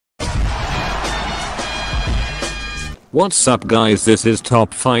What's up guys, this is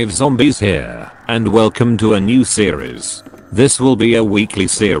TopFiveZombies here, and welcome to a new series. This will be a weekly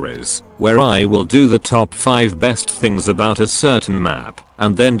series, where I will do the top 5 best things about a certain map,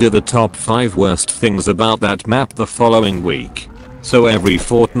 and then do the top 5 worst things about that map the following week. So every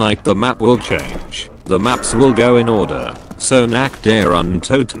fortnight the map will change. The maps will go in order, so Nacht,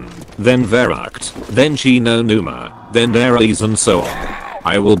 Untoten, then Nacht, then Chino Numa, then Ares and so on.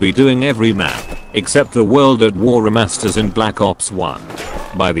 I will be doing every map, except the World at War remasters in Black Ops 1.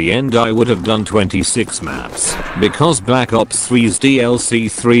 By the end I would have done 26 maps. Because Black Ops 3's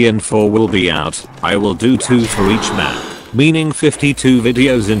DLC 3 and 4 will be out, I will do 2 for each map, meaning 52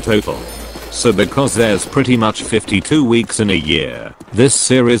 videos in total. So because there's pretty much 52 weeks in a year, this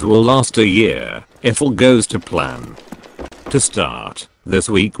series will last a year, if all goes to plan. To start, this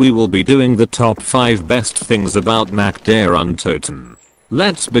week we will be doing the top 5 best things about Nacht, Untoten.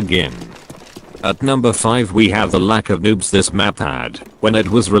 Let's begin. At number 5 we have the lack of noobs this map had when it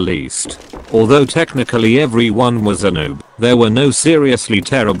was released. Although technically everyone was a noob, there were no seriously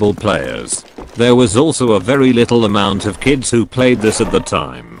terrible players. There was also a very little amount of kids who played this at the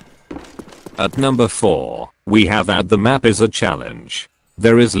time. At number 4, we have that the map is a challenge.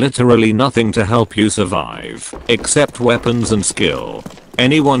 There is literally nothing to help you survive, except weapons and skill.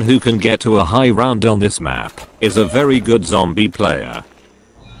 Anyone who can get to a high round on this map is a very good zombie player.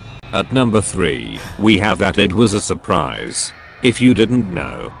 At number 3, we have that it was a surprise. If you didn't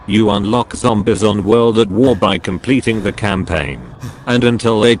know, you unlock zombies on World at War by completing the campaign. And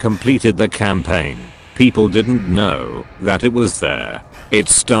until they completed the campaign, people didn't know that it was there. It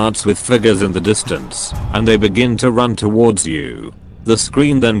starts with figures in the distance, and they begin to run towards you. The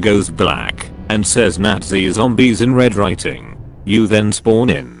screen then goes black, and says Nazi zombies in red writing. You then spawn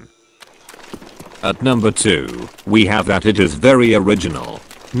in. At number 2, we have that it is very original.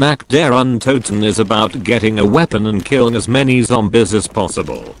 Nacht, Untoten is about getting a weapon and killing as many zombies as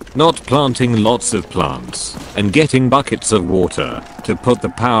possible, not planting lots of plants, and getting buckets of water to put the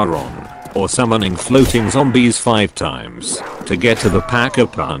power on, or summoning floating zombies 5 times to get to the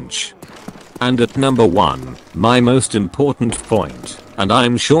pack-a-punch. And at number 1, my most important point, and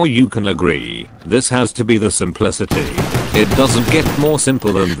I'm sure you can agree, this has to be the simplicity. It doesn't get more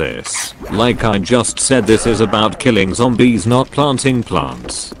simple than this. Like I just said, this is about killing zombies, not planting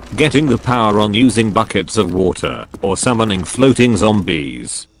plants, getting the power on using buckets of water, or summoning floating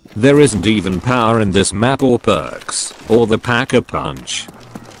zombies. There isn't even power in this map or perks, or the pack-a-punch.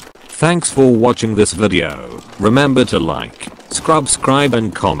 Thanks for watching this video. Remember to like, subscribe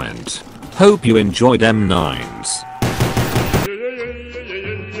and comment. Hope you enjoyed M9s.